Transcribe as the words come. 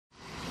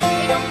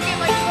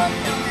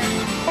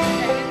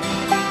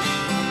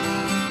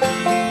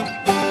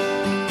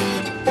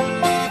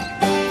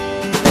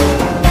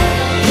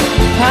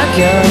Pack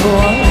your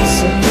blood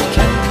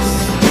suitcase.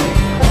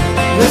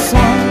 This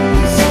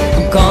one's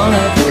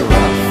gonna be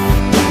rough.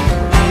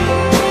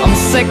 I'm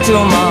sick to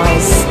my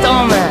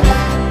stomach,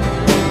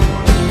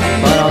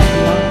 but I'm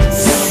not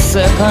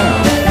sick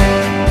enough.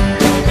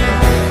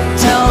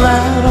 Tell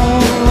that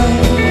old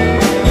lady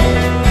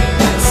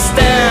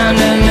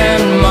standing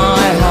in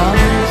my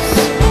house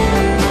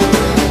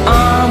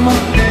I'm a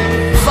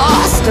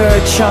foster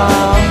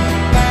child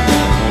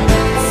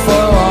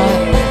for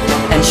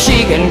life, and she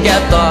can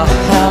get the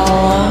hell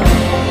out.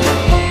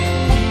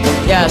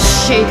 Yeah,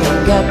 she can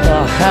get the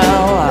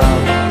hell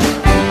out.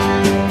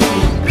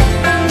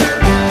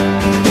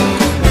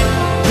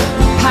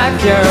 Pack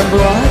your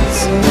blood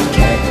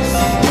suitcase.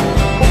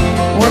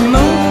 We're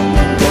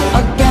moving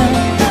again.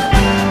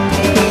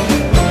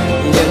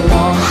 You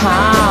know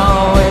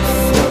how it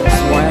feels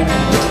when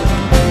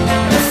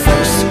it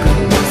first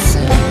goes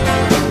in.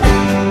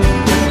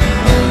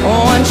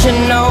 Once you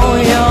know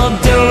you'll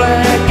do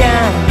it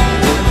again.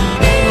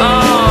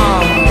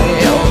 Oh,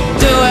 you'll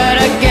do it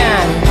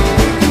again.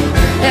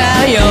 Yeah,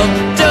 you'll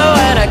do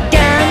it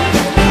again.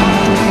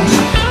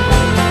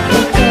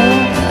 You'll do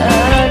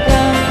it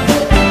again.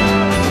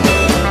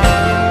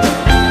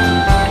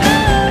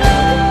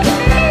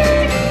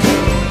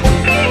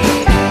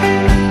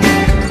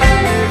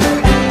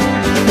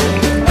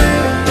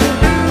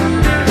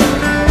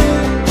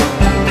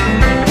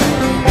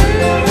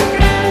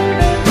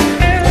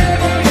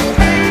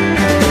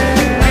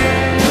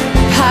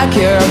 Pack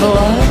your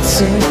blood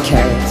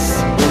suitcase.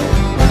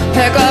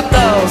 Pick up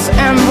those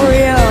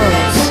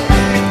embryos.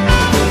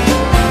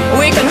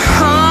 We can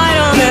hide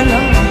them in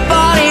the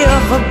body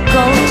of a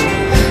goat.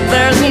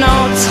 There's no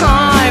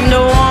time to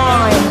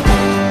whine.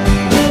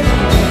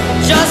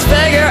 Just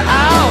figure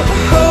out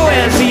who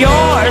is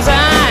yours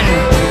and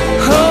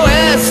who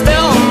is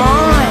still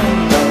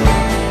mine.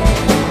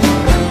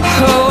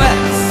 Who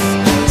is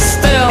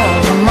still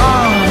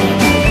mine?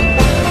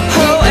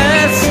 Who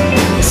is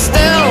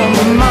still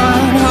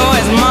mine? Who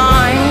is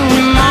mine,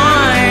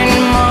 mine,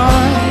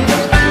 mine?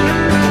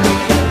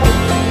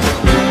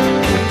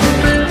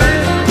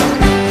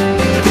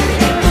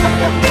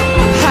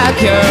 Pack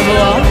your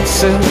blood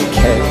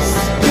suitcase.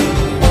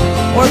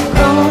 We're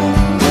going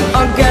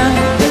again.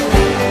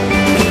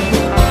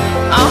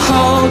 I'll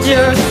hold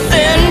your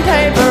thin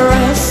paper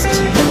wrist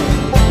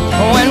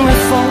when we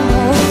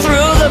fall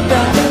through the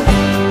bed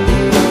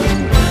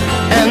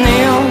and the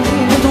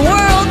old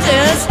world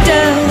is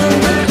dead.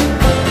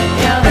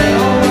 Yeah, the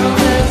old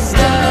world is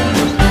dead.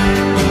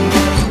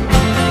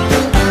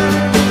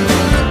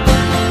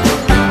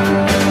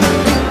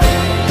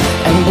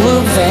 And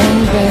blue vein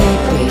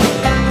baby,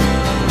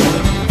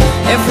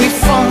 if we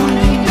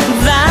find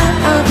that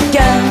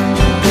again,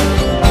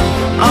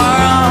 our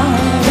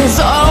eyes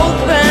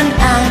open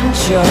and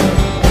you're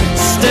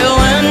still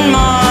in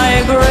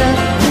my grip.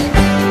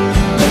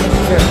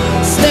 You're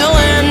still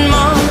in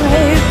my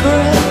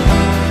grip,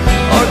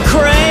 or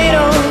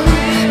cradled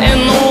in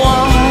the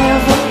wire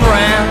of a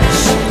branch.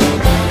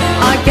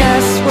 I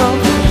guess we'll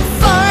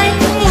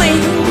finally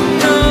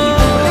know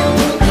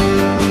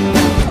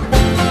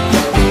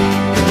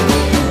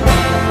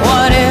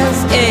what is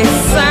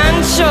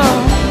essential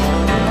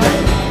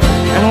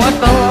and what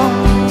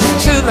belongs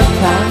to the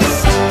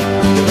past.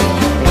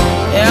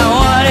 Yeah,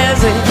 what is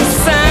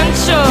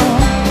essential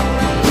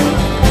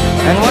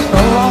and what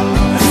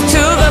belongs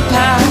to the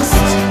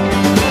past.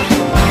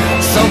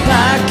 So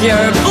pack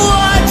your